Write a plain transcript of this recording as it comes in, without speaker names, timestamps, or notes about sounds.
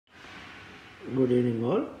Good evening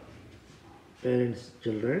all parents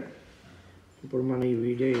children. ఇప్పుడు మనం ఈ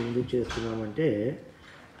వీడియో ఎందుకు చేస్తున్నామంటే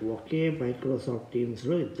ఒకే మైక్రోసాఫ్ట్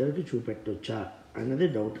టీమ్స్లో ఇద్దరికి చూపెట్టొచ్చా అన్నది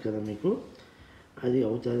డౌట్ కదా మీకు. అది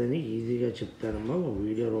అవుతుందని ఈజీగా చెప్తానమ్మా, ఒక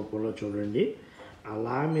వీడియో రూపంలో చూడండి,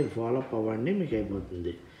 అలా మీరు ఫాలోఅప్ అవ్వండి, మీకు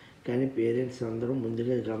అయిపోతుంది. కానీ పేరెంట్స్ అందరూ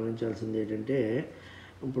ముందుగా గమనించాల్సింది ఏంటంటే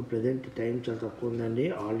ఇప్పుడు ప్రజెంట్ టైం చాలా తక్కువ ఉందండి.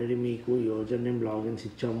 ఆల్రెడీ మీకు యూజర్ నేమ్ లాగిన్స్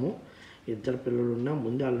ఇచ్చాము. ఇద్దరు పిల్లలు ఉన్నా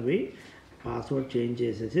ముందు అవి పాస్వర్డ్ చేంజ్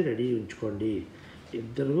చేసేసి రెడీ ఉంచుకోండి.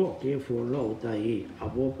 ఇద్దరు ఒకే ఫోన్లో అవుతాయి,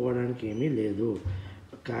 అవ్వకపోవడానికి ఏమీ లేదు.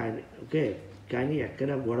 కానీ ఎక్కడ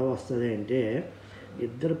గొడవ వస్తుంది అంటే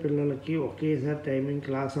ఇద్దరు పిల్లలకి ఒకేసారి టైమింగ్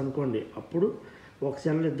క్లాస్ అనుకోండి, అప్పుడు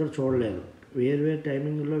ఒకసారి ఇద్దరు చూడలేరు. వేరు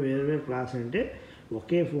టైమింగ్లో వేరు క్లాస్ అంటే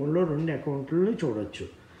ఒకే ఫోన్లో 2 అకౌంట్లని చూడవచ్చు.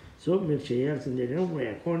 సో మీరు చేయాల్సింది ఏంటంటే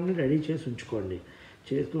అకౌంట్ని రెడీ చేసి ఉంచుకోండి.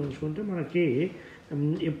 ఉంచుకుంటే మనకి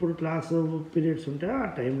ఎప్పుడు క్లాస్ పీరియడ్స్ ఉంటే ఆ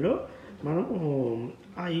టైంలో మనం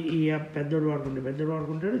ఈ పెద్దోడు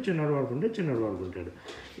వాడుకుంటాడు, చిన్నవాడు వాడుకుంటాడు.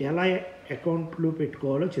 ఎలా అకౌంట్లు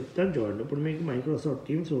పెట్టుకోవాలో చెప్తాను చూడండి. ఇప్పుడు మీకు మైక్రోసాఫ్ట్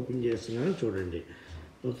టీమ్స్ ఓపెన్ చేస్తున్నాను చూడండి.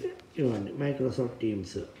 ఓకే, ఇవ్వండి మైక్రోసాఫ్ట్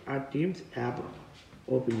టీమ్స్. ఆ టీమ్స్ యాప్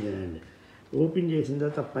ఓపెన్ చేయండి. ఓపెన్ చేసిన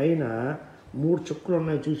తర్వాత పైన 3 చుక్కలు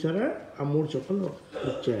ఉన్నాయి చూసారా, ఆ 3 చుక్కలు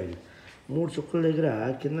క్లిక్ చేయండి. 3 చుక్కల దగ్గర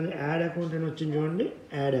కింద యాడ్ అకౌంట్ అని వచ్చింది చూడండి,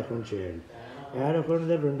 యాడ్ అకౌంట్ చేయండి. యాడ్ అకౌంట్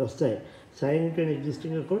దగ్గర 2 వస్తాయి, sign in to N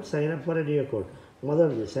existing account, sign up for a new account.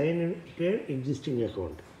 మొదటిది sign in to N existing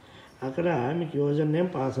account. అక్కడ మీకు యూజర్ నేమ్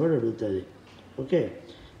పాస్వర్డ్ అడుగుతుంది. ఓకే,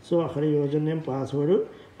 సో అక్కడ యూజర్ నేమ్ పాస్వర్డ్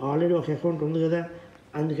ఆల్రెడీ ఒక account ఉంది కదా,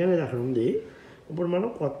 అందుకని అది అక్కడ ఉంది. ఇప్పుడు మనం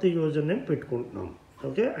కొత్త యూజర్ నేమ్ పెట్టుకుంటున్నాం.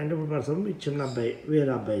 ఓకే, అంటే ఇప్పుడు పర్సన్ మీ చిన్న అబ్బాయి,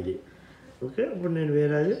 వేరే అబ్బాయిది. ఓకే, ఇప్పుడు నేను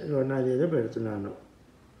నాది ఏదో పెడుతున్నాను.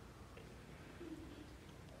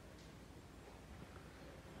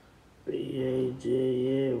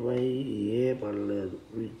 విజయే పర్లేదు,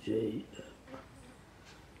 విజయ్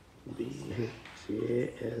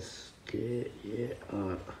BHASKAR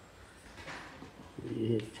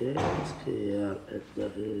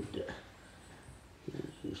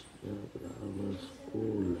గ్రామర్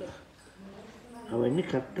స్కూల్. అవన్నీ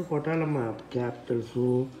కరెక్ట్ కొట్టాలమ్మా, క్యాపిటల్స్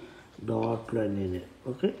డాట్లు అన్నీ.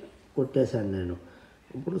 ఓకే, కొట్టేశాను నేను.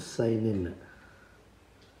 ఇప్పుడు సైన్ ఇన్,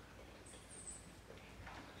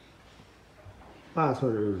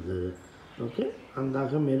 పాస్వర్డ్ అడుగుతుంది. ఓకే,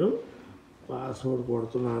 అందాక మీరు పాస్వర్డ్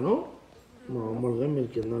కొడుతున్నాను, మామూలుగా మీరు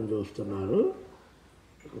కింద చూస్తున్నారు.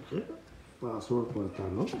 ఓకే, పాస్వర్డ్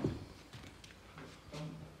కొడతాను.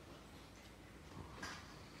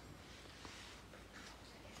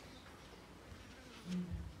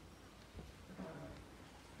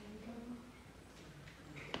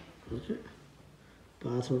 ఓకే,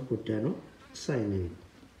 పాస్వర్డ్ కొట్టాను, సైన్ ఇన్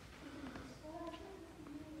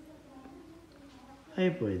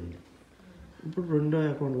అయిపోయింది. ఇప్పుడు రెండో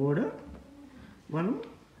అకౌంట్ కూడా మనం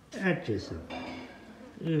యాడ్ చేసాం.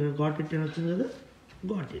 గాట్ ఇట్ అని వచ్చింది కదా,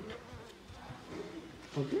 గాట్ ఇట్.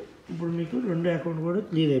 ఓకే, ఇప్పుడు మీకు 2 అకౌంట్ కూడా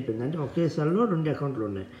క్లియర్ అయిపోయింది. అంటే ఒకేసారిలో 2 అకౌంట్లు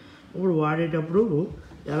ఉన్నాయి. ఇప్పుడు వాడేటప్పుడు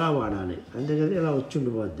ఎలా వాడాలి అంతే కదా, ఇలా వచ్చి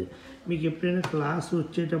ఉండిపోద్ది. మీకు ఎప్పుడైనా క్లాస్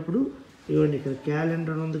వచ్చేటప్పుడు ఇవ్వండి, ఇక్కడ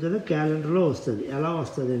క్యాలెండర్ ఉంది కదా, క్యాలెండర్లో వస్తుంది. ఎలా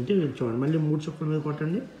వస్తుంది అంటే మీరు చూడండి, మళ్ళీ 3 చుక్కల మీద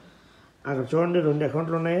కొట్టండి. అక్కడ చూడండి 2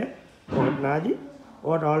 అకౌంట్లు ఉన్నాయా, ఒకటి నాది,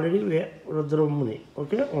 ఒకటి ఆల్రెడీ రుద్రమ్ముని.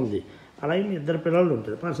 ఓకే, ఉంది. అలాగే మీ ఇద్దరు పిల్లలు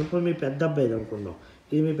ఉంటారు. ఫర్ సపోజ్ మీ పెద్ద అబ్బాయిది అనుకుందాం,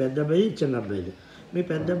 ఇది మీ పెద్ద అబ్బాయి, చిన్న అబ్బాయిది. మీ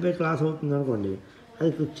పెద్ద అబ్బాయి క్లాస్ అవుతుంది అనుకోండి, అది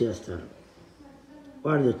క్లిక్ చేస్తారు,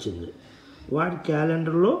 వాడిది వచ్చింది. వాడి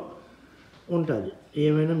క్యాలెండర్లో ఉంటుంది,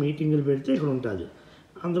 ఏమైనా మీటింగులు పెడితే ఇక్కడ ఉంటుంది,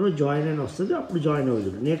 అందులో జాయిన్ అని వస్తుంది. అప్పుడు జాయిన్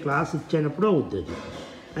అవుతుంది, నేను క్లాస్ ఇచ్చేటప్పుడు అవుతుంది.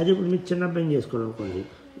 అది ఇప్పుడు మీరు చిన్న అబ్బాయిని చేసుకోవాలనుకోండి,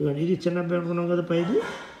 ఇది చిన్న అబ్బాయి అనుకున్నాం కదా పైది,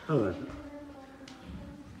 అవ్వదు.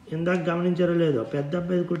 ఇందాక గమనించారో లేదో, పెద్ద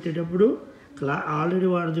అబ్బాయి కొట్టేటప్పుడు ఆల్రెడీ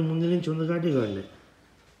వాడిది ముందు నుంచి ఉంది కాబట్టి ఇవ్వండి.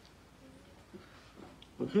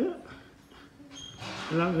 ఓకే,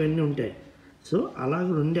 ఇలాగన్నీ ఉంటాయి. సో అలాగ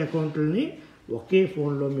 2 అకౌంట్లని ఒకే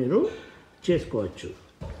ఫోన్లో మీరు చేసుకోవచ్చు.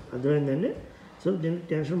 అర్థమైందండి. సో దీనికి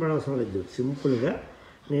టెన్షన్ పడవలసిన లేదు, సింపుల్గా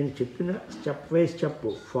నేను చెప్పిన స్టెప్ వైజ్ స్టెప్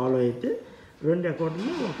ఫాలో అయితే 2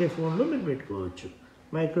 అకౌంట్ని ఒకే ఫోన్లో మీరు పెట్టుకోవచ్చు.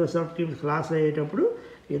 మైక్రోసాఫ్ట్ టీమ్స్ క్లాస్ అయ్యేటప్పుడు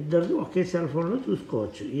ఇద్దరిది ఒకే సెల్ ఫోన్లో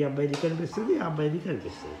చూసుకోవచ్చు. ఈ అబ్బాయిది కనిపిస్తుంది, ఈ అబ్బాయిది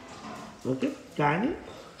కనిపిస్తుంది. ఓకే, కానీ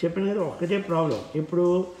చెప్పిన కదా ఒక్కటే ప్రాబ్లం, ఇప్పుడు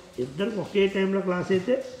ఇద్దరికి ఒకే టైంలో క్లాస్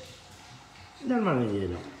అయితే దాన్ని మనం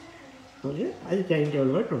చేయలేం. ఓకే, అది టైం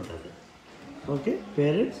టేబుల్ బట్టి ఉంటుంది. ఓకే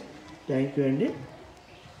పేరెంట్స్, థ్యాంక్ యూ అండి.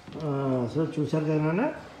 సో చూసారు కదా,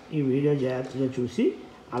 ఈ వీడియో జాగ్రత్తగా చూసి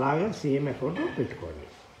అలాగే సేమ్ అకౌంట్ పెట్టుకోండి.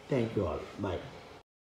 Thank you all, bye.